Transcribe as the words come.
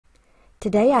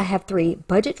Today I have 3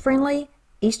 budget-friendly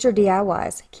Easter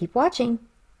DIYs. Keep watching.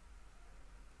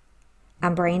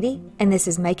 I'm Brandy, and this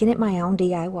is Making It My Own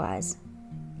DIYs.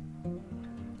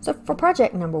 So for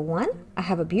project number 1, I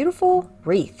have a beautiful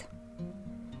wreath.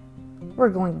 We're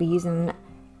going to be using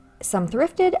some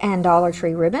thrifted and Dollar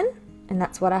Tree ribbon, and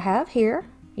that's what I have here.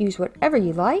 Use whatever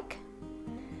you like.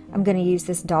 I'm going to use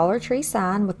this Dollar Tree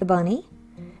sign with the bunny.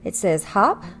 It says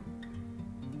hop.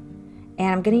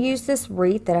 And I'm going to use this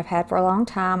wreath that I've had for a long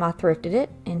time. I thrifted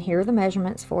it, and here are the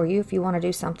measurements for you if you want to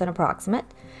do something approximate.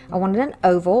 I wanted an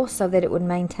oval so that it would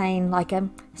maintain like a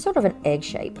sort of an egg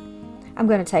shape. I'm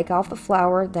going to take off the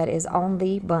flower that is on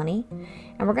the bunny,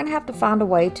 and we're going to have to find a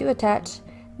way to attach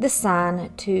this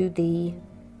sign to the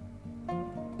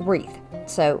wreath.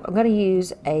 So I'm going to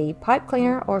use a pipe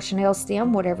cleaner or Chanel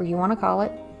stem, whatever you want to call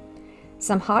it,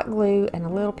 some hot glue, and a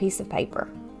little piece of paper.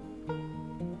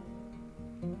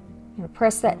 I'm going to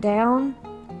press that down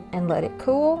and let it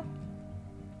cool,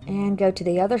 and go to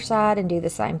the other side and do the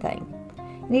same thing.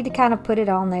 You need to kind of put it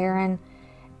on there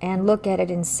and look at it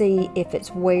and see if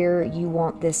it's where you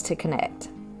want this to connect.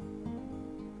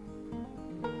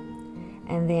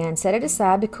 And then set it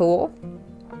aside to cool.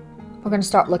 We're going to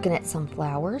start looking at some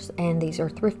flowers, and these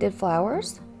are thrifted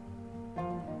flowers.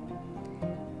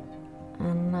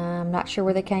 And I'm not sure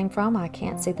where they came from. I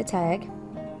can't see the tag.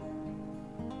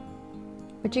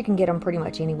 But you can get them pretty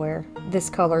much anywhere this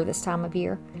color this time of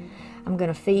year. I'm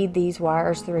going to feed these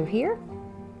wires through here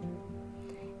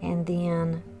and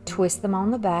then twist them on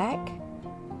the back.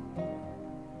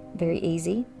 Very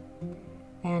easy.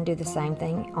 And do the same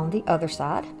thing on the other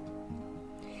side.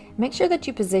 Make sure that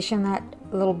you position that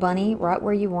little bunny right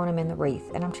where you want him in the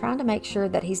wreath. And I'm trying to make sure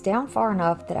that he's down far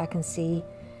enough that I can see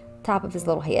the top of his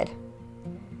little head.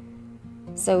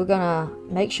 So we're going to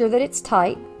make sure that it's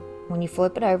tight. When you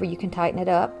flip it over, you can tighten it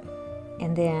up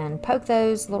and then poke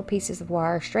those little pieces of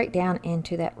wire straight down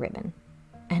into that ribbon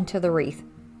and to the wreath.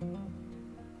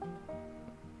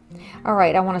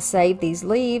 Alright, I want to save these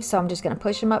leaves, so I'm just going to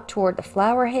push them up toward the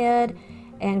flower head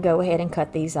and go ahead and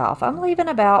cut these off. I'm leaving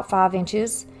about 5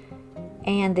 inches,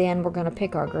 and then we're going to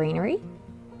pick our greenery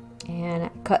and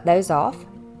cut those off.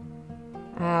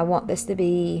 I want this to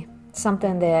be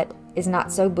something that is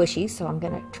not so bushy, so I'm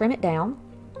going to trim it down.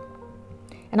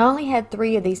 And I only had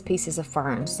 3 of these pieces of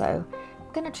fern, so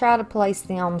I'm going to try to place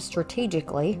them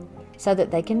strategically so that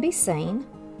they can be seen.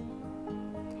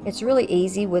 It's really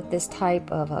easy with this type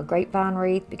of a grapevine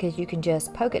wreath because you can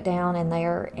just poke it down in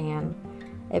there and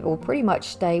it will pretty much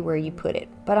stay where you put it.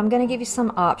 But I'm going to give you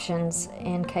some options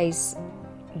in case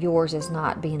yours is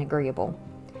not being agreeable.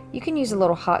 You can use a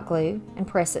little hot glue and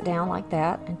press it down like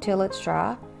that until it's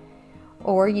dry.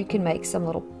 Or you can make some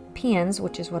little pins,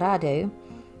 which is what I do.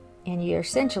 And you're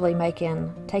essentially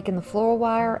taking the floral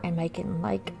wire and making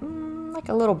like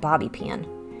a little bobby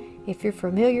pin. If you're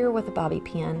familiar with a bobby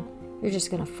pin, you're just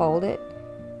going to fold it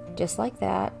just like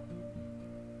that.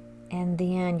 And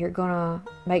then you're going to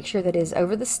make sure that it is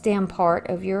over the stem part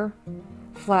of your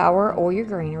flower or your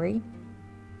greenery.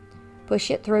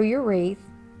 Push it through your wreath,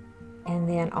 and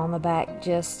then on the back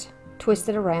just twist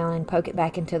it around and poke it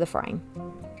back into the frame.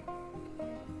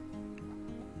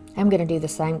 I'm going to do the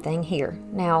same thing here.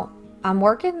 Now, I'm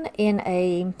working in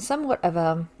a somewhat of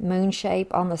a moon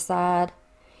shape on the side,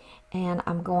 and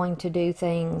I'm going to do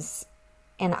things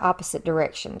in opposite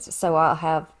directions. So I'll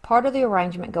have part of the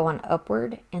arrangement going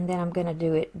upward, and then I'm going to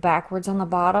do it backwards on the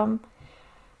bottom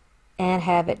and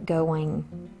have it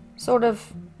going sort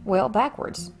of, well,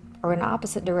 backwards or in the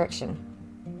opposite direction.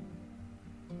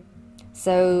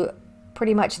 So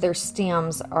pretty much their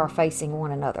stems are facing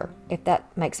one another, if that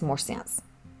makes more sense.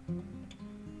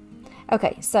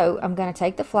 Okay, so I'm going to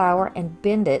take the flower and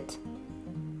bend it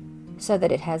so that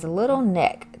it has a little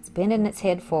neck. It's bending its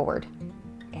head forward.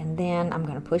 And then I'm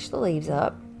going to push the leaves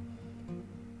up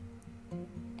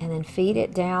and then feed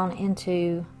it down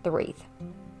into the wreath.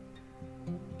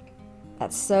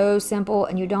 That's so simple,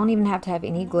 and you don't even have to have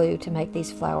any glue to make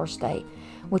these flowers stay,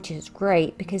 which is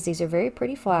great because these are very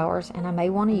pretty flowers and I may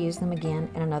want to use them again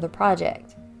in another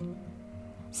project.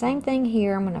 Same thing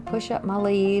here. I'm going to push up my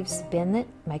leaves, bend it,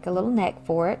 make a little neck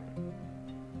for it,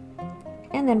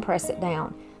 and then press it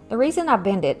down. The reason I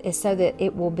bend it is so that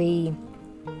it will be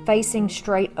facing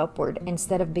straight upward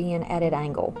instead of being at an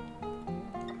angle.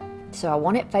 So I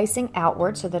want it facing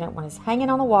outward so that when it's hanging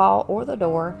on the wall or the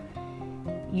door,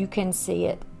 you can see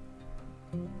it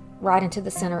right into the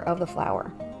center of the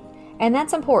flower. And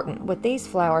that's important with these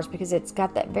flowers because it's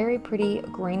got that very pretty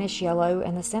greenish yellow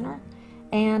in the center.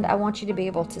 And I want you to be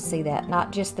able to see that,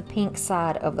 not just the pink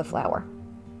side of the flower.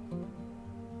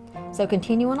 So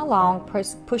continuing along,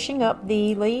 pushing up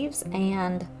the leaves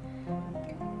and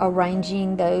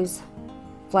arranging those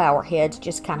flower heads,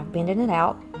 just kind of bending it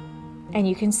out, and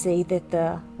you can see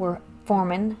that we're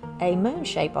forming a moon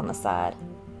shape on the side.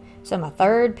 So my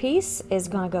third piece is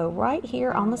going to go right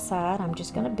here on the side. I'm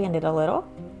just going to bend it a little.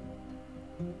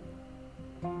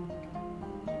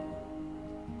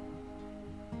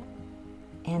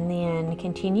 And then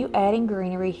continue adding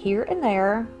greenery here and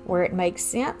there where it makes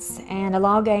sense, and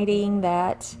elongating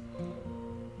that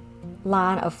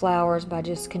line of flowers by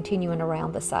just continuing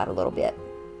around the side a little bit.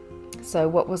 So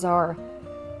what was our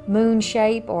moon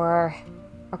shape, or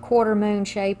our quarter moon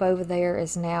shape over there,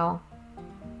 is now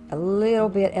a little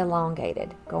bit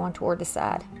elongated, going toward the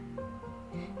side.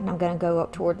 And I'm going to go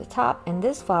up toward the top, and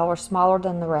this flower is smaller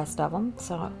than the rest of them,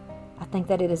 so I think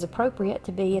that it is appropriate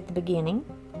to be at the beginning.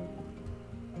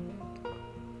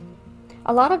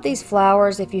 A lot of these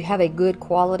flowers, if you have a good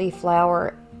quality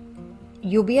flower,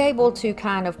 you'll be able to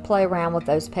kind of play around with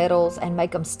those petals and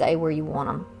make them stay where you want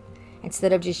them,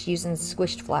 instead of just using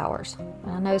squished flowers.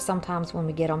 I know sometimes when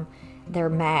we get them, they're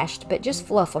mashed, but just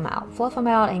fluff them out. Fluff them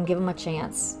out and give them a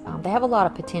chance. They have a lot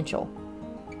of potential.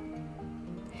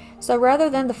 So rather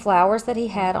than the flowers that he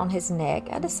had on his neck,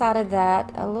 I decided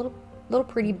that a little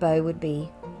pretty bow would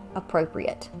be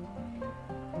appropriate.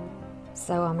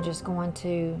 So I'm just going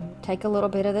to take a little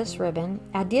bit of this ribbon.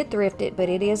 I did thrift it, but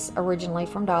it is originally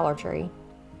from Dollar Tree.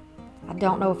 I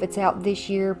don't know if it's out this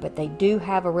year, but they do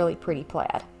have a really pretty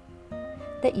plaid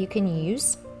that you can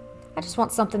use. I just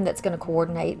want something that's going to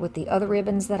coordinate with the other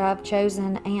ribbons that I've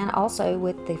chosen, and also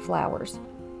with the flowers.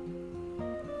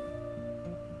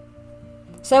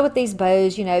 So with these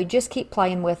bows, you know, just keep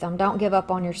playing with them. Don't give up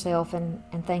on yourself and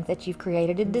think that you've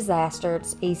created a disaster.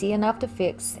 It's easy enough to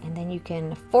fix, and then you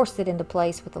can force it into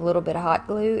place with a little bit of hot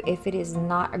glue if it is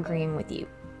not agreeing with you.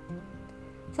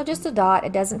 So just a dot,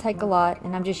 it doesn't take a lot,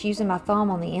 and I'm just using my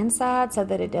thumb on the inside so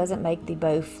that it doesn't make the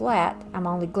bow flat. I'm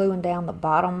only gluing down the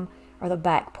bottom or the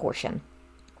back portion.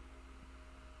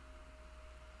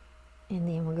 And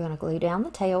then we're going to glue down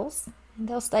the tails, and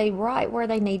they'll stay right where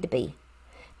they need to be.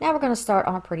 Now we're going to start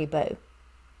on a pretty bow.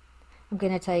 I'm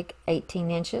going to take 18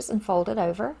 inches and fold it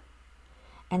over,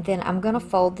 and then I'm going to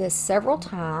fold this several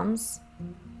times,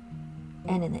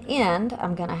 and in the end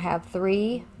I'm going to have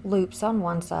 3 loops on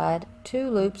one side, 2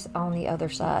 loops on the other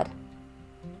side.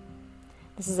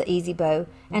 This is an easy bow,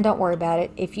 and don't worry about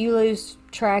it. If you lose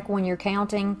track when you're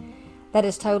counting, that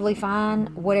is totally fine.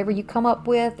 Whatever you come up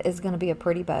with is going to be a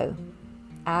pretty bow,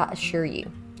 I assure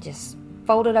you. Just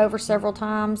fold it over several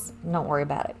times, don't worry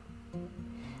about it.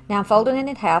 Now I'm folding it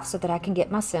in half so that I can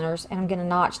get my centers, and I'm going to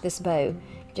notch this bow,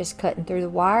 just cutting through the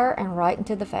wire and right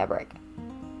into the fabric.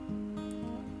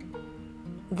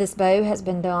 This bow has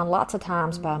been done lots of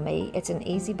times by me. It's an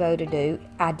easy bow to do.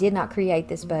 I did not create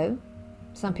this bow.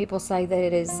 Some people say that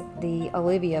it is the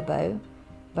Olivia bow,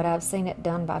 but I've seen it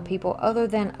done by people other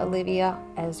than Olivia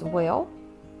as well.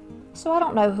 So I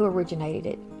don't know who originated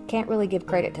it. Can't really give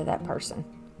credit to that person.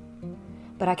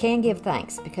 But I can give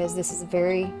thanks, because this is a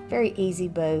very, very easy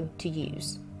bow to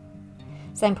use.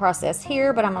 Same process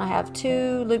here, but I'm going to have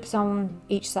 2 loops on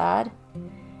each side,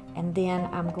 and then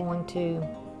I'm going to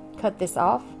cut this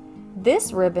off.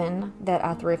 This ribbon that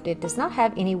I thrifted does not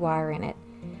have any wire in it,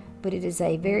 but it is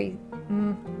a very,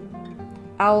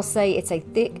 I'll say it's a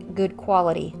thick, good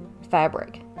quality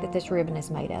fabric that this ribbon is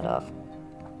made out of.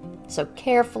 So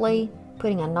carefully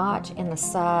putting a notch in the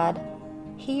side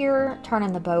here,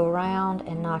 turning the bow around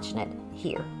and notching it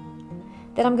here.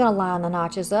 Then I'm going to line the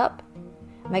notches up.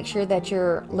 Make sure that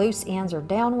your loose ends are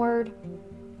downward,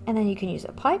 and then you can use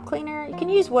a pipe cleaner. You can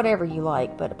use whatever you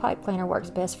like, but a pipe cleaner works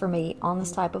best for me on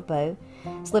this type of bow.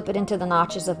 Slip it into the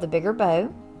notches of the bigger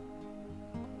bow,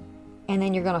 and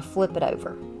then you're going to flip it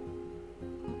over.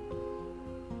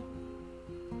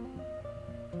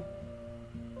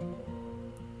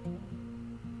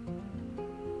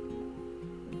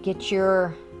 Get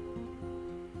your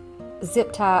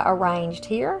zip tie arranged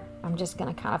here. I'm just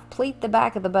going to kind of pleat the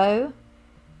back of the bow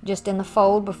just in the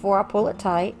fold before I pull it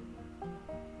tight,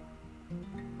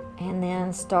 and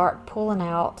then start pulling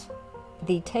out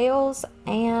the tails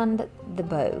and the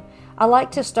bow. I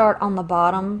like to start on the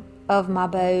bottom of my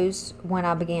bows when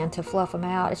I begin to fluff them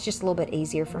out. It's just a little bit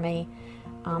easier for me,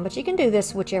 but you can do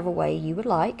this whichever way you would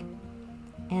like.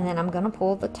 And then I'm going to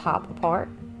pull the top apart.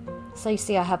 So you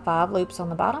see I have 5 loops on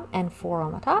the bottom and 4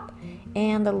 on the top,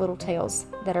 and the little tails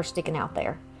that are sticking out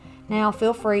there. Now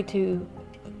feel free to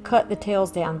cut the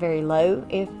tails down very low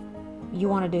if you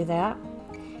want to do that.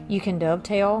 You can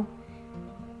dovetail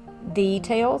the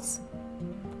tails.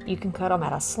 You can cut them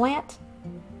at a slant,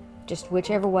 just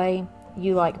whichever way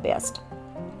you like best.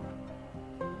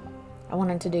 I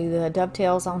wanted to do the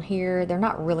dovetails on here. They're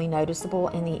not really noticeable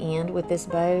in the end with this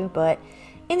bow, but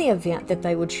in the event that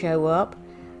they would show up,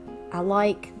 I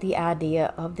like the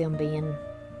idea of them being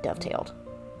dovetailed.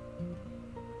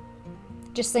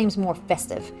 Just seems more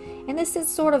festive. And this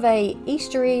is sort of a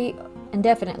Eastery and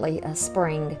definitely a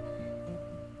spring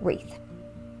wreath.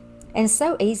 And it's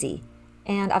so easy.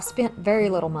 And I've spent very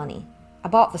little money. I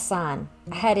bought the sign.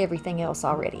 I had everything else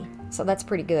already. So that's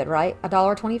pretty good, right?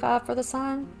 $1.25 for the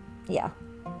sign? Yeah.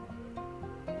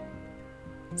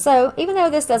 So even though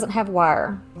this doesn't have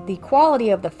wire, the quality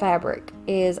of the fabric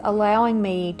is allowing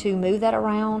me to move that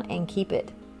around and keep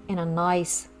it in a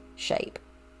nice shape.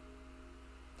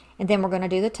 And then we're going to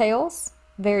do the tails.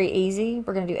 Very easy.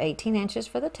 We're going to do 18 inches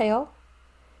for the tail.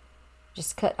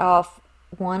 Just cut off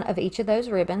one of each of those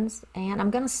ribbons, and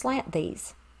I'm going to slant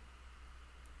these.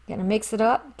 Going to mix it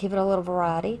up, give it a little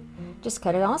variety. Just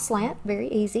cut it on a slant. Very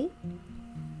easy.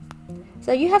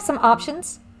 So you have some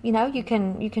options. You know, you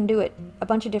can do it a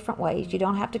bunch of different ways. You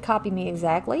don't have to copy me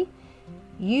exactly.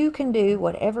 You can do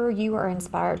whatever you are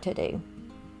inspired to do.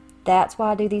 That's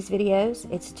why I do these videos.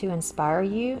 It's to inspire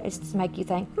you. It's to make you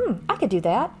think, I could do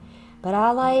that.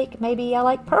 But maybe I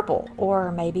like purple,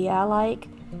 or maybe I like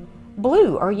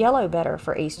blue or yellow better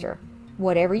for Easter.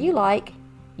 Whatever you like,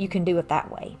 you can do it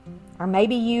that way. Or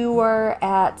maybe you were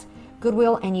at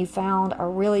Goodwill and you found a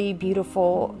really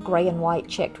beautiful gray and white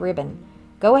checked ribbon.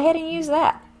 Go ahead and use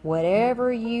that.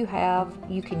 Whatever you have,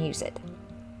 you can use it.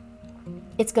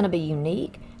 It's going to be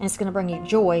unique, and it's going to bring you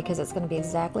joy because it's going to be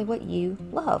exactly what you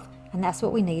love. And that's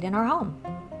what we need in our home.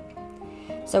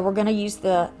 So we're going to use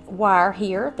the wire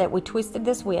here that we twisted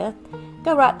this with.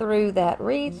 Go right through that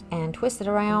wreath and twist it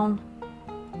around.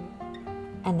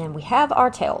 And then we have our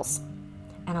tails.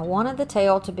 And I wanted the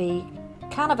tail to be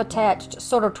kind of attached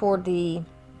sort of toward the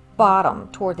bottom,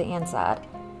 toward the inside,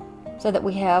 so that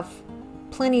we have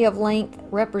plenty of length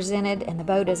represented and the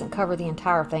bow doesn't cover the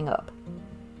entire thing up.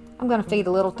 I'm going to feed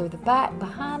a little through the back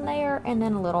behind there and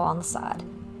then a little on the side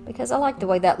because I like the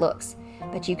way that looks.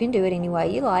 But you can do it any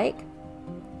way you like.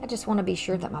 I just want to be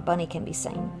sure that my bunny can be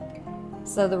seen.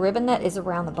 So the ribbon that is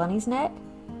around the bunny's neck,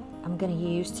 I'm going to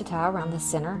use to tie around the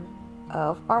center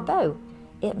of our bow.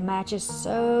 It matches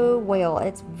so well.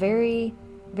 It's very,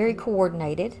 very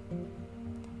coordinated.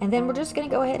 And then we're just going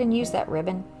to go ahead and use that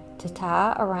ribbon to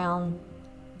tie around,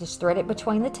 just thread it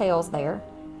between the tails there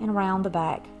and around the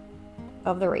back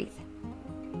of the wreath.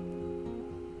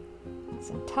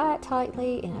 So tie it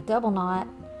tightly in a double knot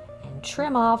and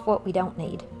trim off what we don't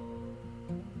need.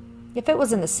 If it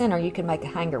was in the center, you could make a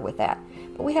hanger with that,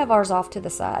 but we have ours off to the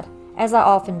side, as I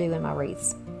often do in my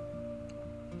wreaths.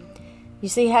 You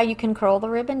see how you can curl the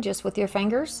ribbon just with your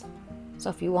fingers? So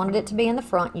if you wanted it to be in the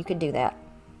front, you could do that.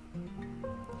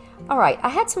 Alright, I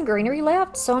had some greenery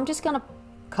left, so I'm just going to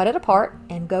cut it apart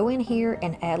and go in here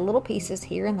and add little pieces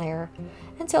here and there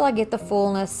until I get the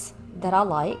fullness that I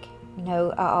like. You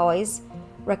know, I always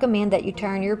recommend that you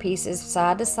turn your pieces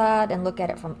side to side and look at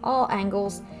it from all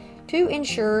angles to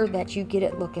ensure that you get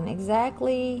it looking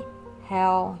exactly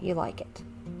how you like it.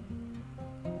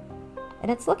 And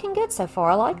it's looking good so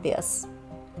far. I like this.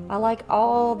 I like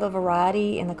all the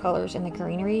variety in the colors in the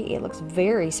greenery. It looks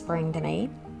very spring to me.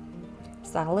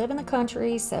 So I live in the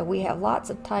country, so we have lots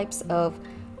of types of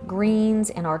greens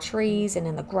in our trees and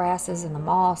in the grasses and the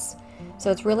moss.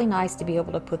 So it's really nice to be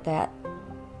able to put that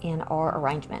in our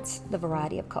arrangements, the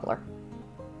variety of color.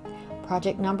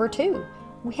 Project number 2.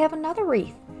 We have another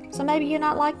wreath. So maybe you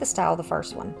not like the style of the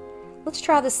first one. Let's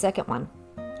try the second one.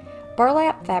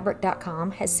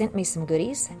 Burlapfabric.com has sent me some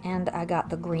goodies, and I got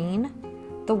the green,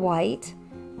 the white,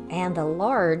 and the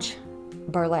large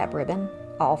burlap ribbon,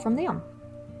 all from them.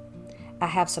 I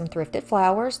have some thrifted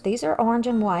flowers. These are orange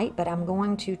and white, but I'm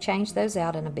going to change those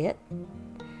out in a bit.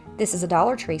 This is a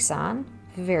Dollar Tree sign,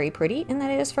 very pretty, and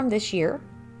that is from this year.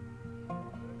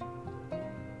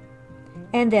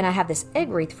 And then I have this egg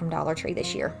wreath from Dollar Tree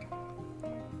this year.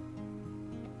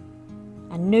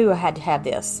 I knew I had to have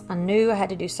this. I knew I had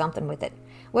to do something with it.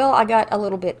 Well, I got a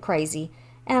little bit crazy,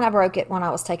 and I broke it when I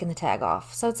was taking the tag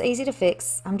off. So it's easy to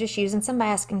fix. I'm just using some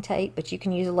masking tape, but you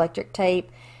can use electric tape.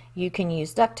 You can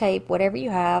use duct tape, whatever you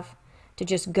have, to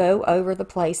just go over the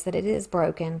place that it is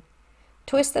broken.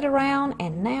 Twist it around,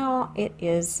 and now it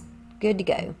is good to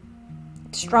go.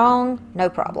 It's strong, no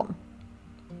problem.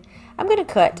 I'm going to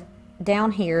cut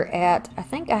down here at, I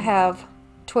think I have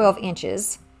 12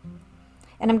 inches.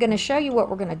 And I'm going to show you what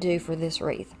we're going to do for this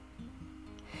wreath.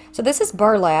 So this is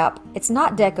burlap. It's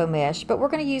not deco mesh, but we're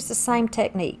going to use the same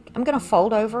technique. I'm going to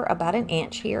fold over about an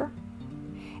inch here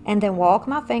and then walk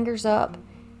my fingers up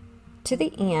to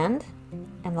the end,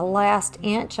 and the last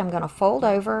inch I'm going to fold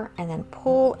over and then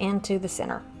pull into the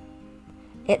center.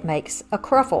 it makes a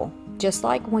cruffle, just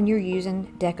like when you're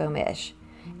using deco mesh.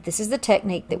 This is the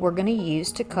technique that we're going to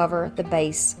use to cover the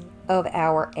base of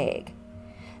our egg.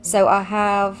 So I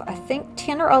have, I think,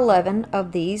 10 or 11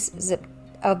 of these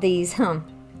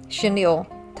chenille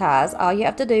ties. All you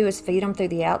have to do is feed them through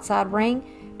the outside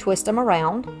ring, twist them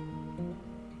around.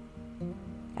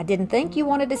 I didn't think you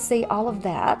wanted to see all of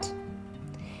that.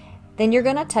 Then you're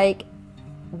going to take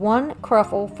one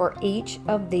cruffle for each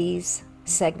of these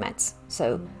segments.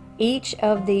 So each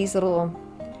of these little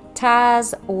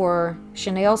ties or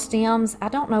chenille stems, I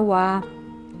don't know why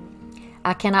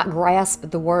I cannot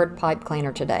grasp the word pipe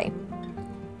cleaner today.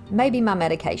 Maybe my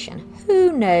medication.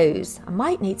 Who knows? I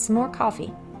might need some more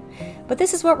coffee. But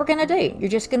this is what we're going to do. You're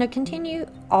just going to continue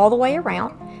all the way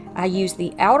around. I use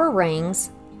the outer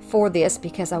rings for this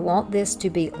because I want this to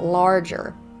be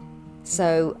larger.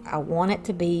 So I want it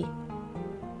to be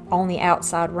on the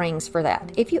outside rings for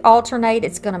that. If you alternate,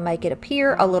 it's going to make it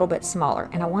appear a little bit smaller,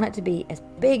 and I want it to be as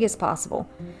big as possible.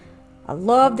 I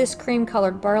love this cream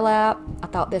colored burlap. I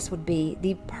thought this would be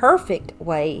the perfect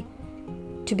way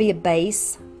to be a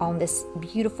base on this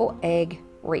beautiful egg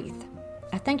wreath.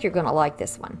 I think you're going to like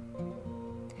this one.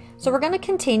 So we're going to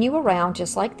continue around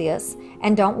just like this,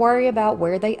 and don't worry about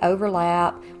where they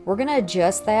overlap. We're going to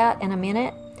adjust that in a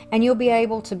minute, and you'll be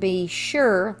able to be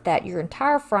sure that your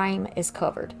entire frame is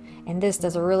covered. And this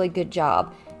does a really good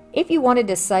job. If you wanted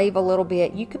to save a little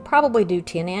bit, you could probably do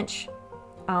 10-inch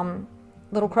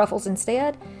little cruffles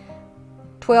instead.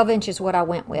 12 inch is what I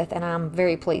went with, and I'm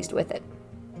very pleased with it.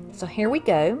 So here we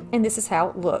go, and this is how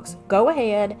it looks. Go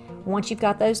ahead, once you've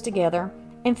got those together,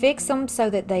 and fix them so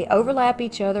that they overlap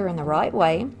each other in the right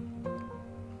way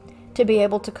to be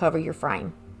able to cover your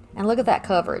frame. And look at that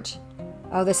coverage.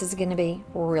 Oh, this is going to be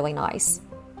really nice.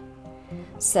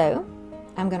 So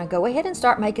I'm going to go ahead and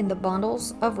start making the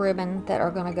bundles of ribbon that are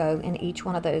going to go in each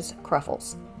one of those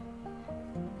cruffles.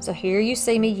 So here you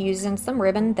see me using some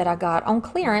ribbon that I got on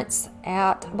clearance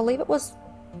at, I believe it was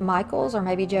Michael's or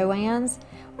maybe Joann's.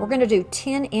 We're going to do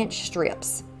 10-inch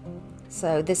strips.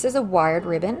 So this is a wired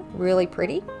ribbon, really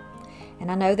pretty.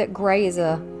 And I know that gray is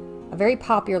a very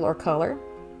popular color.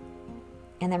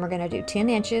 And then we're going to do 10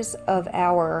 inches of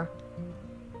our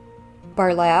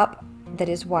burlap that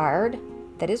is wired,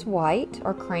 that is white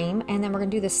or cream. And then we're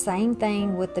going to do the same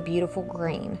thing with the beautiful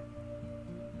green.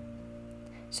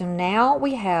 So now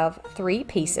we have 3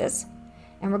 pieces,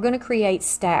 and we're going to create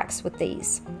stacks with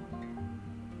these.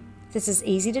 This is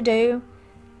easy to do.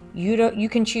 You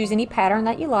can choose any pattern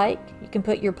that you like. You can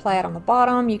put your plaid on the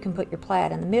bottom, you can put your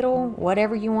plaid in the middle,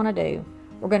 whatever you want to do.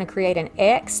 We're going to create an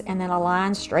X and then a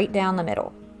line straight down the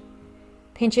middle.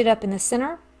 Pinch it up in the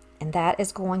center, and that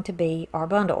is going to be our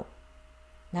bundle.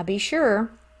 Now be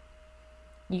sure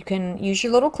you can use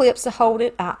your little clips to hold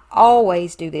it. I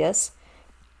always do this.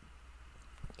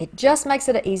 It just makes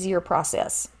it an easier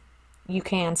process. You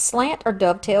can slant or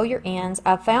dovetail your ends.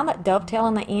 I've found that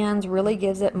dovetailing the ends really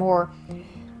gives it more,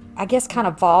 I guess, kind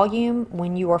of volume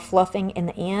when you are fluffing in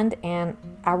the end, and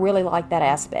I really like that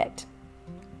aspect.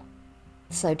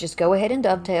 So just go ahead and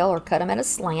dovetail or cut them at a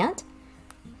slant.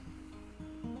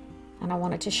 And I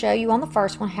wanted to show you on the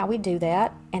first one how we do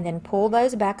that, and then pull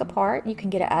those back apart. You can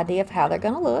get an idea of how they're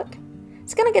going to look.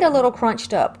 It's going to get a little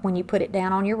crunched up when you put it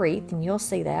down on your wreath, and you'll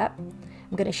see that.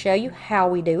 I'm going to show you how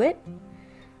we do it.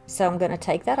 So I'm going to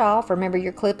take that off. Remember,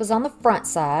 your clip is on the front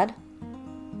side.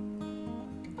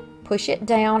 Push it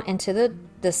down into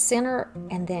the center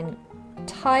and then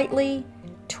tightly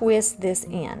twist this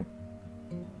in.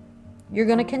 You're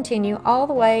going to continue all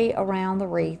the way around the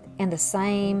wreath in the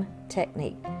same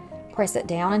technique. Press it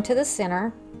down into the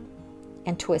center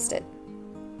and twist it.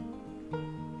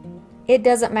 It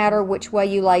doesn't matter which way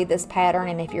you lay this pattern,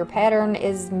 and if your pattern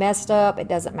is messed up, it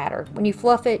doesn't matter. When you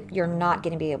fluff it, you're not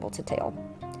going to be able to tell.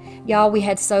 Y'all, we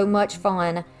had so much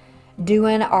fun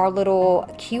doing our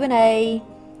little Q&A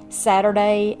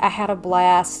Saturday. I had a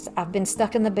blast. I've been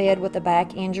stuck in the bed with a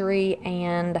back injury,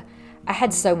 and I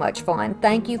had so much fun.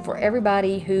 Thank you for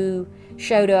everybody who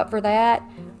showed up for that.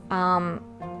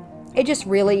 It just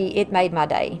really, it made my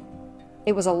day.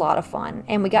 It was a lot of fun,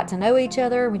 and we got to know each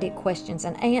other. We did questions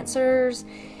and answers.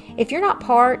 If you're not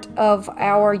part of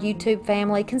our YouTube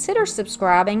family, consider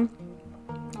subscribing,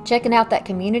 checking out that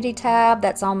community tab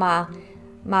that's on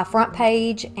my front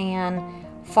page, and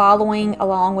following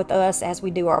along with us as we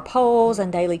do our polls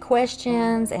and daily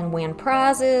questions and win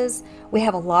prizes. We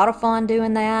have a lot of fun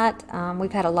doing that.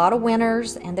 We've had a lot of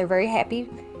winners, and they're very happy.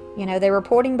 You know, they're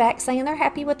reporting back saying they're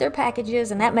happy with their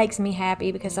packages, and that makes me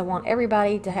happy because I want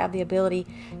everybody to have the ability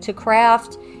to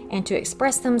craft and to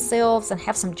express themselves and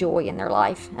have some joy in their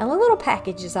life. And a little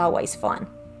package is always fun.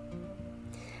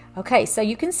 Okay, so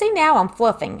you can see now I'm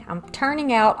fluffing. I'm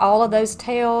turning out all of those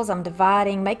tails. I'm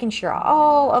dividing, making sure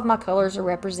all of my colors are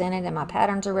represented and my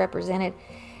patterns are represented.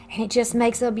 And it just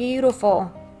makes a beautiful,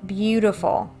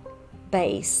 beautiful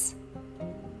base.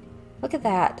 Look at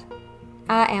that.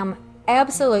 I am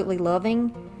absolutely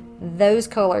loving those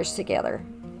colors together.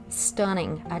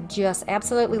 Stunning. I just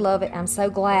absolutely love it. I'm so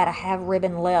glad I have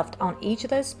ribbon left on each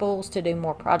of those spools to do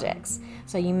more projects.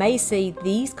 So you may see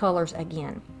these colors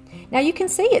again. Now you can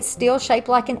see it's still shaped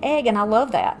like an egg, and I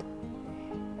love that.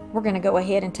 We're going to go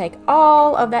ahead and take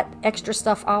all of that extra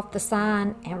stuff off the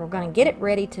sign, and we're going to get it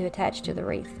ready to attach to the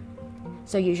wreath.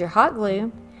 So use your hot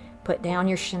glue, put down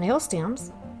your chenille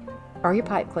stems, or your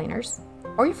pipe cleaners,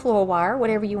 or your floral wire,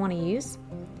 whatever you want to use,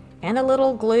 and a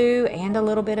little glue and a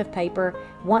little bit of paper.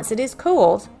 Once it is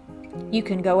cooled, you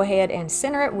can go ahead and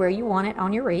center it where you want it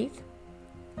on your wreath,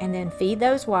 and then feed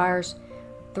those wires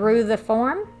through the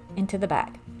form into the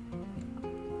back.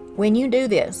 When you do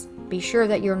this, be sure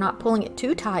that you're not pulling it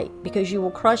too tight, because you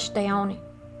will crush down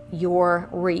your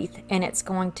wreath and it's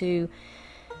going to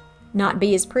not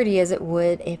be as pretty as it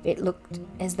would if it looked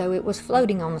as though it was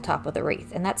floating on the top of the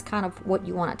wreath. And that's kind of what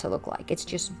you want it to look like. It's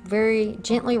just very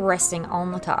gently resting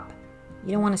on the top.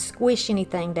 You don't want to squish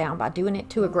anything down by doing it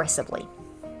too aggressively.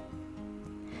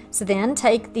 So then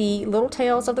take the little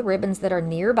tails of the ribbons that are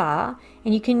nearby,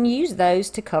 and you can use those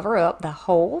to cover up the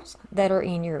holes that are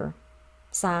in your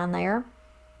sign there.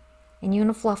 And you're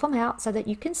going to fluff them out so that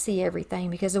you can see everything,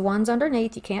 because the ones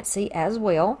underneath you can't see as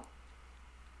well.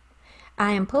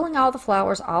 I am pulling all the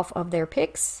flowers off of their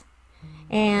picks,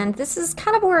 and this is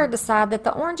kind of where I decide that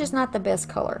the orange is not the best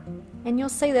color, and you'll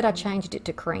see that I changed it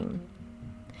to cream.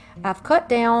 I've cut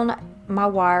down my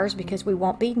wires because we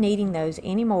won't be needing those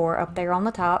anymore up there on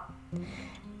the top.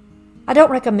 I don't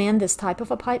recommend this type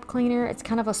of a pipe cleaner. It's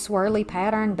kind of a swirly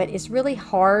pattern, but it's really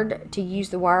hard to use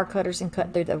the wire cutters and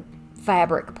cut through the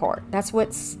fabric part. That's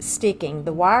what's sticking.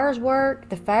 The wires work,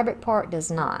 the fabric part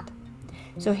does not.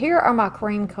 So here are my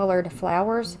cream colored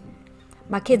flowers.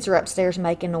 My kids are upstairs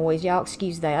making noise. Y'all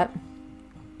excuse that.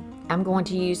 I'm going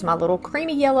to use my little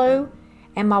creamy yellow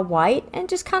and my white and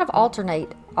just kind of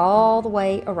alternate all the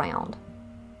way around.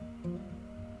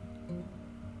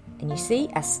 And you see,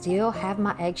 I still have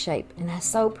my egg shape, and that's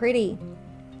so pretty.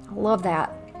 I love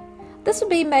that. This would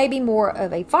be maybe more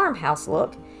of a farmhouse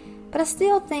look, but I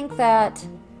still think that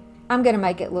I'm going to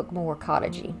make it look more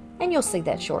cottagey, and you'll see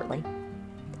that shortly.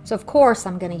 So of course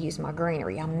I'm going to use my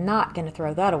greenery. I'm not going to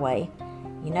throw that away.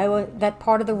 You know, that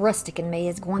part of the rustic in me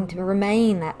is going to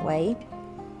remain that way.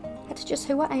 That's just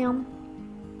who I am.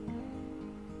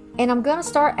 And I'm going to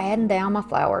start adding down my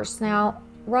flowers. Now,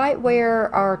 right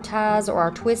where our ties or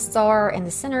our twists are, in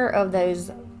the center of those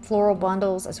floral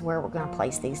bundles, is where we're going to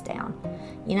place these down.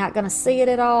 You're not going to see it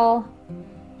at all,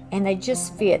 and they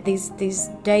just fit. These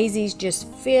daisies just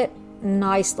fit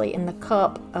nicely in the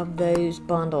cup of those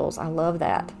bundles. I love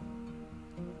that.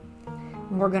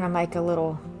 And we're going to make a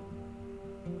little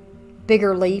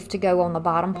bigger leaf to go on the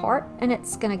bottom part, and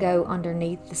it's going to go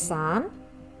underneath the sign.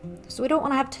 So we don't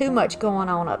want to have too much going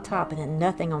on up top and then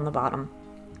nothing on the bottom.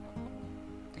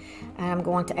 And I'm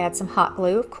going to add some hot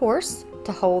glue, of course,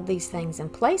 to hold these things in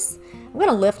place. I'm going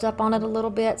to lift up on it a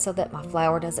little bit so that my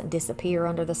flower doesn't disappear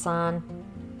under the sign.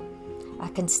 I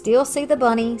can still see the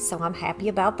bunny, so I'm happy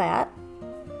about that.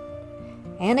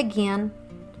 And again,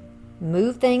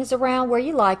 move things around where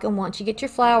you like them once you get your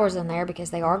flowers in there, because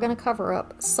they are going to cover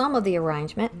up some of the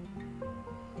arrangement.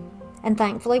 And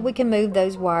thankfully we can move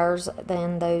those wires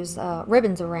and those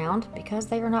ribbons around, because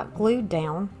they are not glued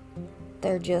down.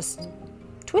 They're just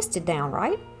twisted down,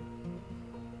 right?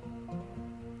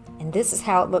 And this is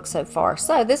how it looks so far.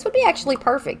 So this would be actually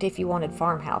perfect if you wanted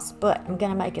farmhouse, but I'm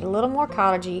going to make it a little more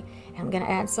cottagey, and I'm going to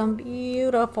add some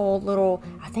beautiful little,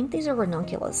 I think these are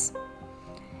ranunculus.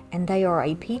 And they are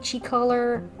a peachy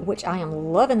color, which I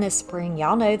am loving this spring.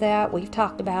 Y'all know that. We've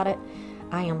talked about it.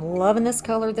 I am loving this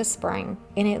color this spring,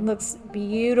 and it looks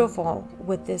beautiful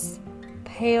with this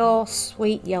pale,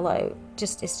 sweet yellow.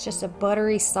 It's just a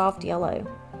buttery, soft yellow.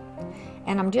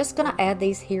 And I'm just going to add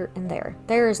these here and there.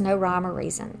 There is no rhyme or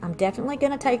reason. I'm definitely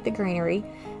going to take the greenery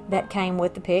that came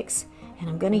with the picks, and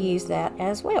I'm going to use that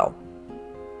as well.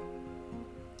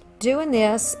 Doing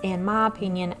this, in my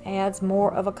opinion, adds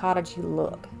more of a cottagey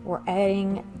look. We're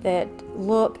adding that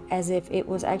look as if it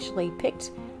was actually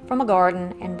picked from a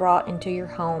garden and brought into your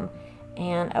home.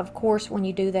 And of course, when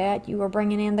you do that, you are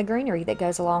bringing in the greenery that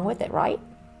goes along with it, right?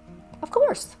 Of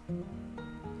course.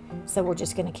 So we're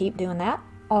just going to keep doing that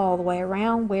all the way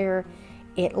around where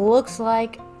it looks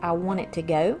like I want it to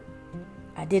go.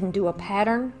 I didn't do a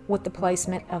pattern with the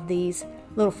placement of these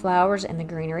little flowers and the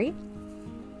greenery.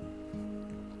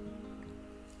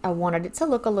 I wanted it to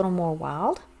look a little more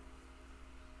wild.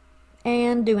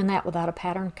 And doing that without a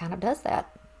pattern kind of does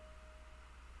that.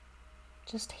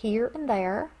 Just here and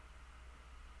there.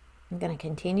 I'm going to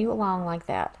continue along like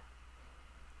that.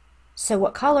 So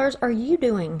what colors are you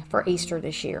doing for Easter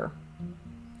this year?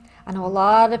 I know a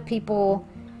lot of people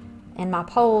in my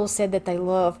polls said that they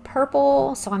love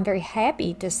purple, so I'm very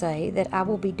happy to say that I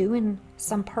will be doing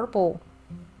some purple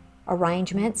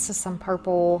arrangements, some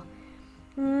purple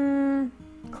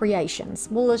creations.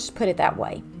 We'll just put it that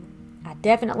way. I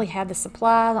definitely have the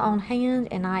supply on hand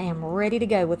and I am ready to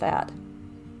go with that.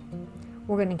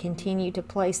 We're going to continue to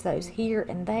place those here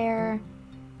and there.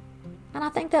 And I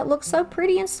think that looks so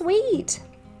pretty and sweet.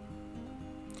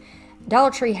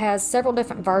 Dollar Tree has several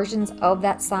different versions of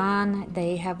that sign.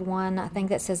 They have one, I think,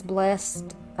 that says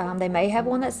blessed. They may have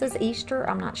one that says Easter.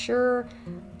 I'm not sure.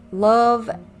 Love,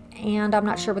 and I'm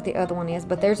not sure what the other one is,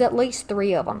 but there's at least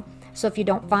 3 of them. So if you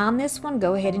don't find this one,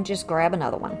 go ahead and just grab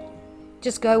another one.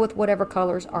 Just go with whatever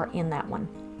colors are in that one.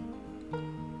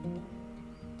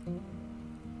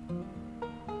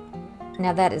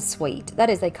 Now that is sweet.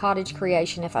 That is a cottage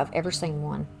creation if I've ever seen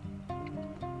one.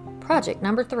 Project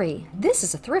number 3. This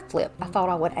is a thrift flip I thought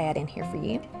I would add in here for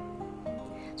you.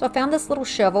 So I found this little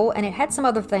shovel and it had some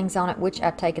other things on it which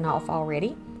I've taken off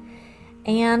already.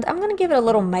 And I'm going to give it a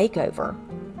little makeover.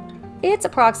 It's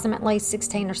approximately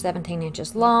 16 or 17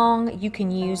 inches long. You can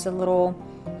use the little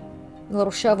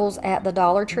shovels at the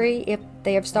Dollar Tree. If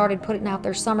they have started putting out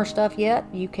their summer stuff yet,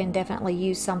 you can definitely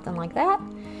use something like that.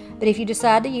 But if you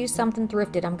decide to use something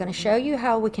thrifted, I'm going to show you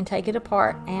how we can take it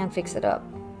apart and fix it up.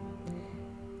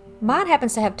 Mine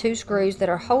happens to have 2 screws that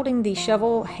are holding the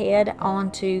shovel head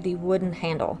onto the wooden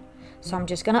handle. So I'm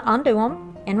just going to undo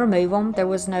them and remove them. There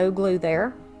was no glue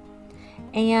there.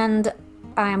 And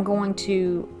I am going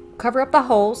to cover up the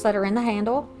holes that are in the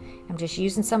handle. I'm just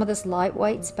using some of this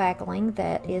lightweight spackling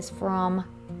that is from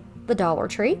the Dollar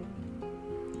Tree.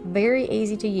 Very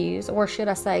easy to use, or should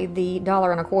I say the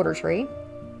 $1.25 tree.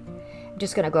 I'm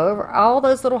just going to go over all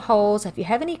those little holes. If you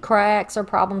have any cracks or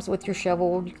problems with your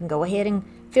shovel, you can go ahead and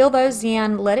fill those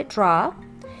in, let it dry,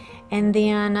 and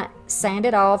then sand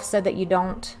it off so that you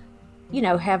don't,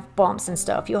 have bumps and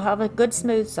stuff. You'll have a good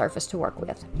smooth surface to work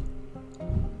with.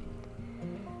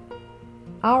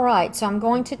 Alright, so I'm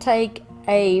going to take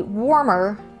a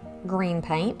warmer green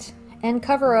paint and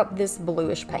cover up this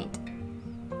bluish paint.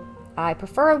 I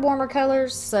prefer warmer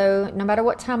colors, so no matter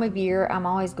what time of year, I'm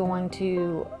always going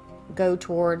to go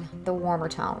toward the warmer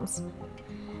tones.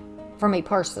 For me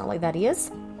personally, that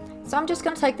is. So I'm just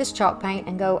going to take this chalk paint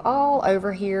and go all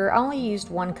over here. I only used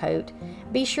 1 coat.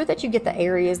 Be sure that you get the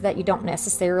areas that you don't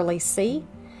necessarily see.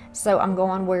 So I'm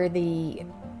going where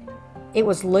it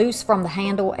was loose from the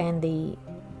handle and the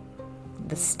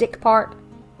stick part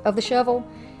of the shovel.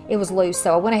 It was loose,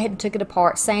 so I went ahead and took it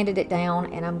apart, sanded it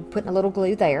down, and I'm putting a little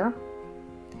glue there.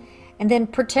 And then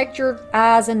protect your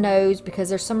eyes and nose because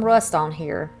there's some rust on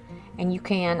here, and you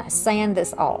can sand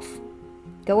this off.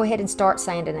 Go ahead and start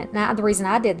sanding it. Now the reason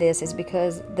I did this is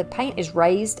because the paint is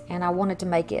raised and I wanted to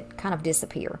make it kind of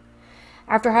disappear.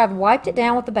 After I've wiped it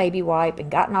down with the baby wipe and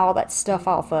gotten all that stuff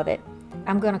off of it,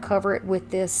 I'm going to cover it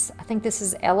with this, I think this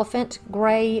is elephant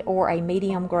gray or a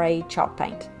medium gray chalk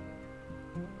paint.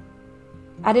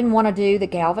 I didn't want to do the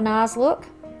galvanized look,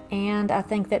 and I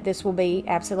think that this will be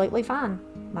absolutely fine.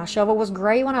 My shovel was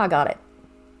gray when I got it.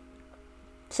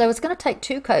 So it's going to take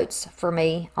 2 coats for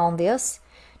me on this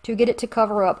to get it to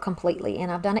cover up completely,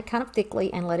 and I've done it kind of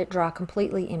thickly and let it dry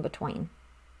completely in between.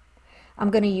 I'm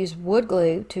going to use wood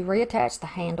glue to reattach the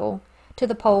handle to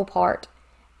the pole part,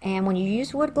 and when you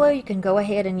use wood glue, you can go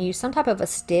ahead and use some type of a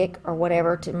stick or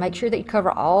whatever to make sure that you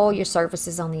cover all your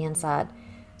surfaces on the inside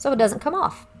so it doesn't come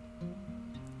off.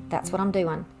 That's what I'm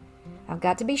doing. I've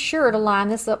got to be sure to line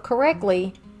this up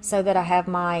correctly so that I have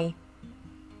my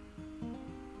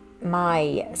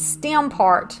stem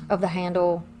part of the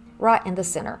handle right in the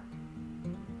center,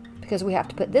 because we have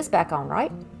to put this back on,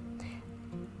 right?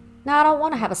 Now I don't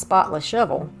want to have a spotless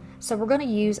shovel, so we're going to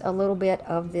use a little bit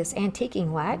of this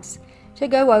antiquing wax to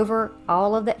go over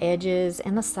all of the edges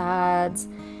and the sides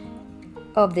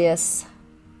of this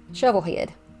shovel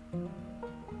head.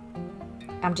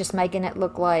 I'm just making it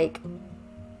look like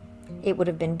it would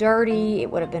have been dirty, it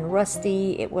would have been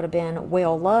rusty, it would have been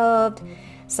well loved.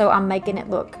 So I'm making it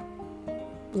look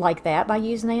like that by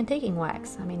using the antiquing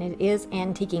wax. I mean, it is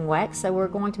antiquing wax, so we're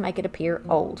going to make it appear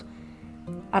old.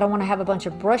 I don't want to have a bunch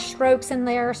of brush strokes in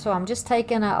there, so I'm just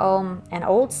taking an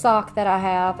old sock that I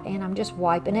have and I'm just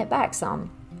wiping it back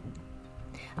some.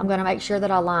 I'm going to make sure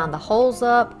that I line the holes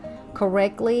up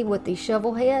correctly with the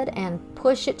shovel head and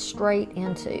push it straight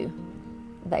into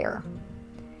there.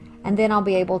 And then I'll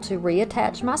be able to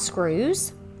reattach my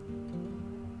screws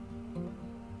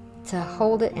to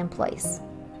hold it in place.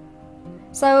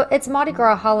 So it's Mardi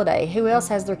Gras holiday. Who else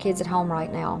has their kids at home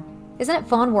right now? Isn't it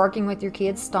fun working with your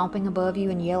kids stomping above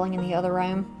you and yelling in the other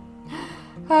room?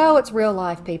 Oh, it's real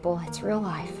life, people. It's real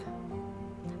life.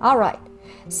 All right.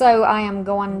 So I am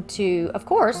going to, of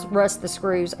course, rust the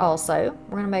screws also.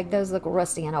 We're going to make those look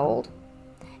rusty and old.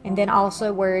 And then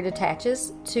also where it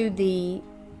attaches to the,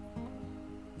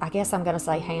 I guess I'm going to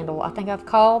say handle. I think I've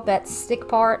called that stick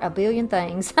part a billion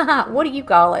things. What do you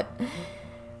call it?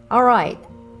 All right.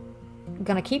 I'm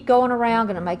going to keep going around,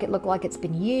 going to make it look like it's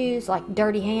been used, like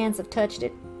dirty hands have touched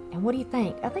it. And what do you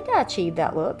think? I think I achieved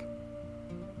that look.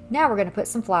 Now we're going to put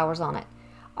some flowers on it.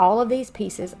 All of these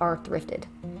pieces are thrifted.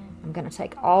 I'm going to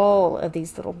take all of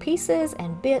these little pieces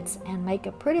and bits and make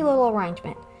a pretty little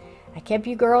arrangement. I kept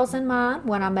you girls in mind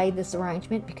when I made this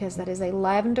arrangement because that is a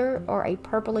lavender or a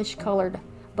purplish colored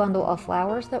bundle of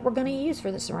flowers that we're going to use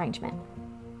for this arrangement.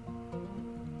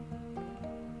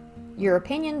 Your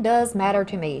opinion does matter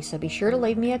to me, so be sure to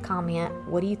leave me a comment.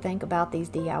 What do you think about these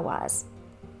DIYs?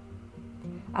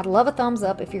 I'd love a thumbs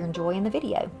up if you're enjoying the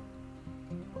video.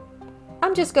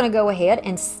 I'm just going to go ahead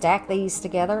and stack these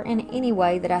together in any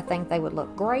way that I think they would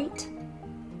look great.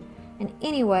 In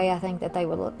any way I think that they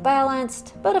would look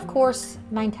balanced, but of course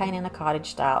maintaining a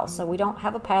cottage style. So we don't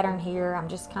have a pattern here. I'm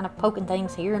just kind of poking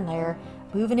things here and there,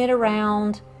 moving it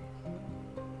around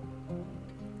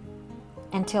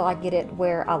until I get it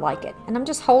where I like it. And I'm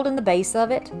just holding the base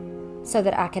of it so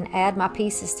that I can add my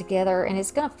pieces together, and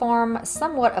it's going to form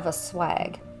somewhat of a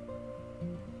swag.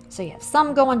 So you have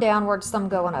some going downward, some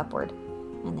going upward,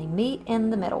 and they meet in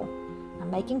the middle.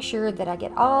 I'm making sure that I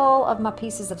get all of my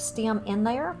pieces of stem in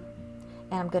there,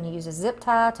 and I'm going to use a zip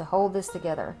tie to hold this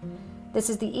together. This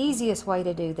is the easiest way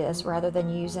to do this rather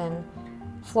than using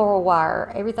floral wire.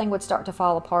 Everything would start to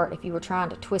fall apart if you were trying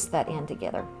to twist that end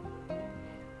together.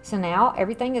 So now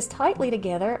everything is tightly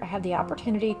together. I have the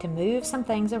opportunity to move some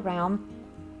things around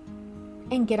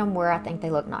and get them where I think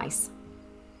they look nice.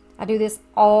 I do this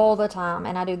all the time,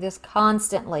 and I do this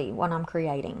constantly when I'm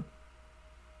creating.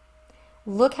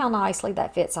 Look how nicely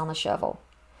that fits on the shovel.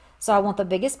 So I want the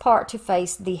biggest part to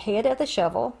face the head of the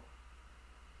shovel,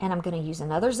 and I'm going to use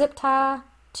another zip tie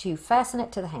to fasten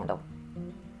it to the handle.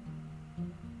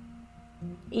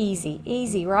 Easy,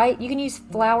 easy, right? You can use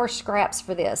flower scraps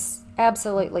for this.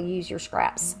 Absolutely use your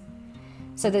scraps.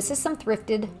 So this is some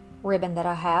thrifted ribbon that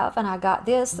I have, and I got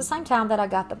this the same time that I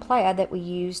got the plaid that we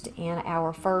used in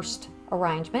our first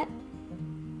arrangement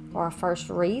or our first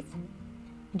wreath.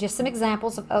 Just some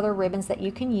examples of other ribbons that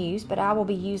you can use, but I will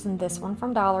be using this one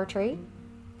from Dollar Tree.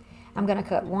 I'm going to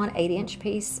cut one 8-inch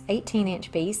piece,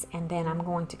 18-inch piece, and then I'm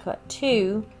going to cut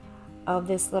two of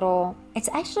this little, it's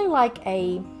actually like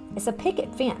it's a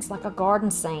picket fence, like a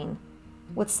garden scene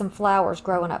with some flowers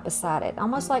growing up beside it,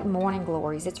 almost like morning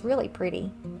glories. It's really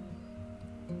pretty.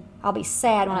 I'll be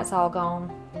sad when it's all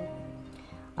gone.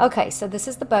 Okay, so this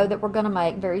is the bow that we're going to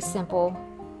make. Very simple.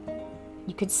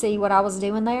 You could see what I was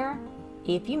doing there.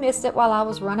 If you missed it while I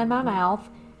was running my mouth,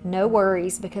 no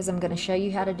worries, because I'm going to show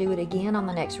you how to do it again on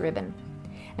the next ribbon.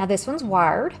 Now this one's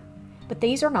wired, but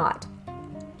these are not.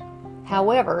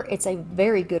 However, it's a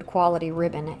very good quality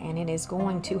ribbon, and it is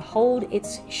going to hold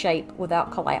its shape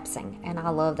without collapsing, and I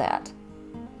love that.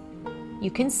 You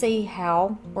can see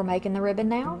how we're making the ribbon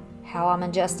now, how I'm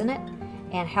adjusting it,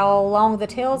 and how long the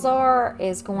tails are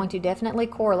is going to definitely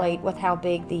correlate with how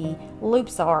big the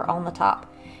loops are on the top.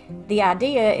 The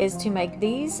idea is to make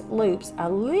these loops a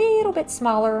little bit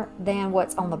smaller than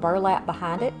what's on the burlap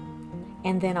behind it,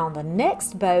 and then on the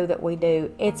next bow that we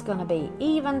do, it's going to be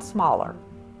even smaller.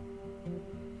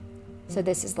 So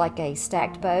this is like a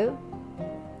stacked bow.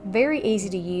 Very easy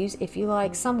to use if you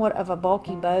like somewhat of a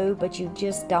bulky bow, but you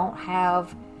just don't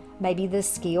have maybe the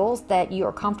skills that you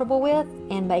are comfortable with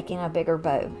in making a bigger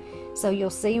bow. So you'll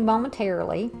see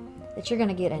momentarily that you're going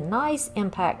to get a nice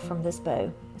impact from this bow.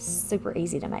 It's super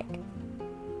easy to make.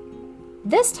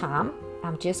 This time,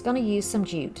 I'm just going to use some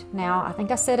jute. Now, I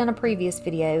think I said in a previous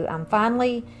video, I'm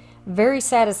finally very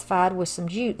satisfied with some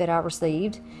jute that I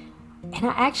received. And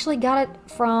I actually got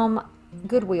it from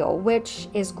Goodwill, which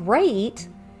is great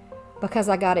because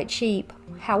I got it cheap.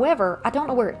 However, I don't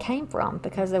know where it came from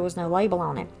because there was no label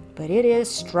on it. But it is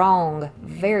strong,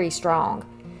 very strong.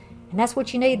 And that's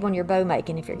what you need when you're bow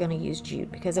making if you're going to use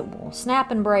jute, because it will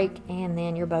snap and break and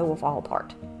then your bow will fall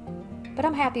apart. But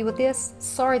I'm happy with this.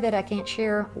 Sorry that I can't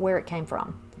share where it came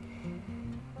from.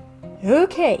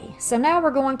 Okay, so now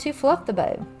we're going to fluff the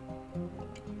bow.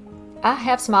 I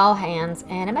have small hands,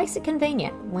 and it makes it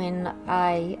convenient when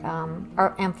I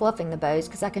am fluffing the bows,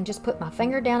 because I can just put my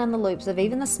finger down in the loops of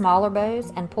even the smaller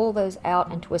bows and pull those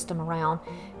out and twist them around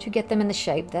to get them in the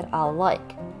shape that I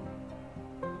like.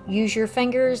 Use your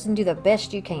fingers and do the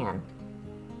best you can.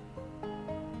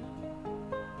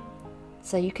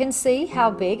 So you can see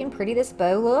how big and pretty this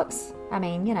bow looks. I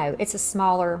mean, you know, it's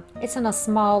in a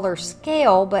smaller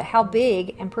scale, but how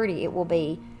big and pretty it will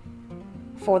be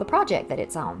for the project that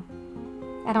it's on.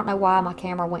 I don't know why my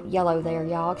camera went yellow there,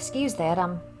 y'all. Excuse that.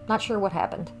 I'm not sure what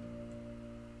happened.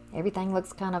 Everything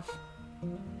looks kind of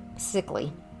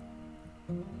sickly.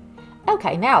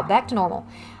 Okay, now back to normal.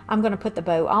 I'm going to put the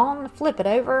bow on, flip it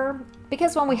over,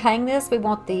 because when we hang this, we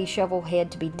want the shovel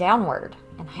head to be downward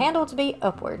and handle to be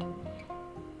upward.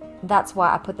 That's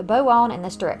why I put the bow on in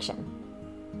this direction.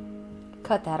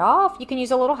 Cut that off. You can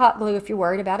use a little hot glue if you're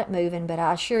worried about it moving, but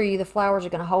I assure you the flowers are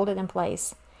going to hold it in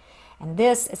place. And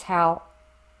this is how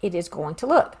it is going to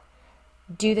look.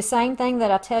 Do the same thing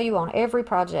that I tell you on every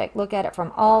project. Look at it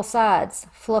from all sides.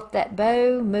 Fluff that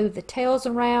bow, move the tails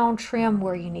around, trim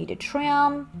where you need to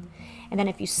trim. And then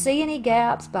if you see any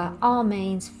gaps, by all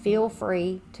means, feel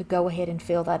free to go ahead and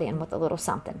fill that in with a little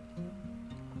something.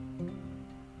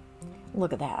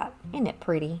 Look at that. Isn't it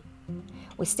pretty?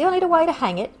 We still need a way to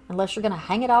hang it, unless you're going to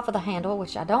hang it off of the handle,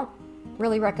 which I don't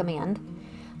really recommend.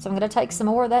 So I'm going to take some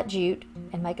more of that jute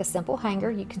and make a simple hanger.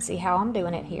 You can see how I'm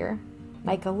doing it here.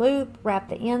 Make a loop, wrap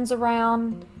the ends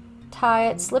around, tie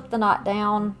it, slip the knot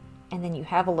down, and then you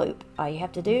have a loop. All you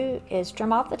have to do is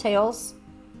trim off the tails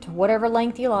to whatever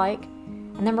length you like,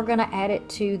 and then we're going to add it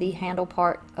to the handle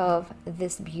part of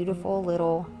this beautiful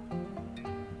little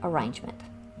arrangement.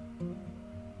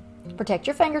 Protect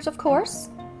your fingers, of course.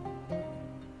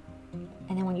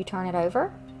 And then when you turn it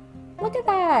over, look at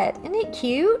that. Isn't it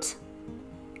cute?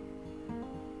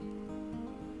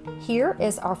 Here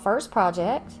is our first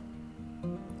project.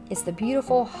 It's the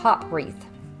beautiful hop wreath.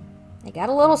 It got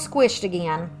a little squished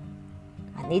again.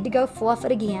 I need to go fluff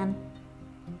it again.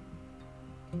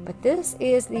 But this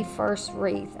is the first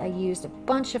wreath. I used a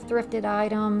bunch of thrifted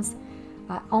items.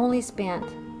 I only spent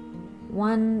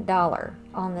 $1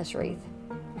 on this wreath,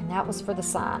 and that was for the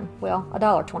sign. Well,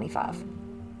 $1.25.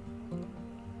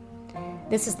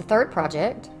 This is the third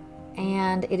project,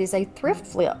 and it is a thrift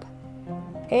flip.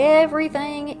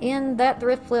 Everything in that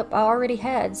thrift flip I already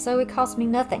had, so it cost me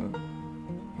nothing.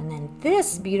 And then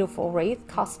this beautiful wreath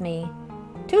cost me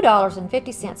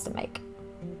 $2.50 to make.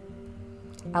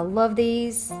 I love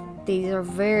these. These are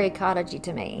very cottagey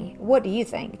to me. What do you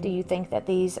think? Do you think that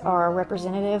these are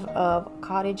representative of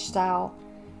cottage style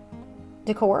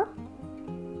decor?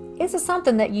 Is it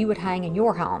something that you would hang in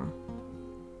your home?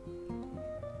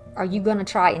 Are you going to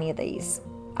try any of these?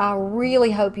 I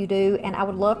really hope you do, and I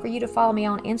would love for you to follow me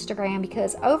on Instagram,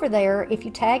 because over there, if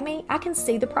you tag me, I can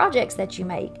see the projects that you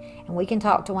make, and we can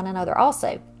talk to one another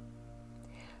also.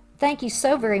 Thank you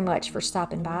so very much for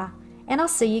stopping by, and I'll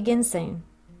see you again soon.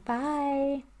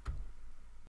 Bye.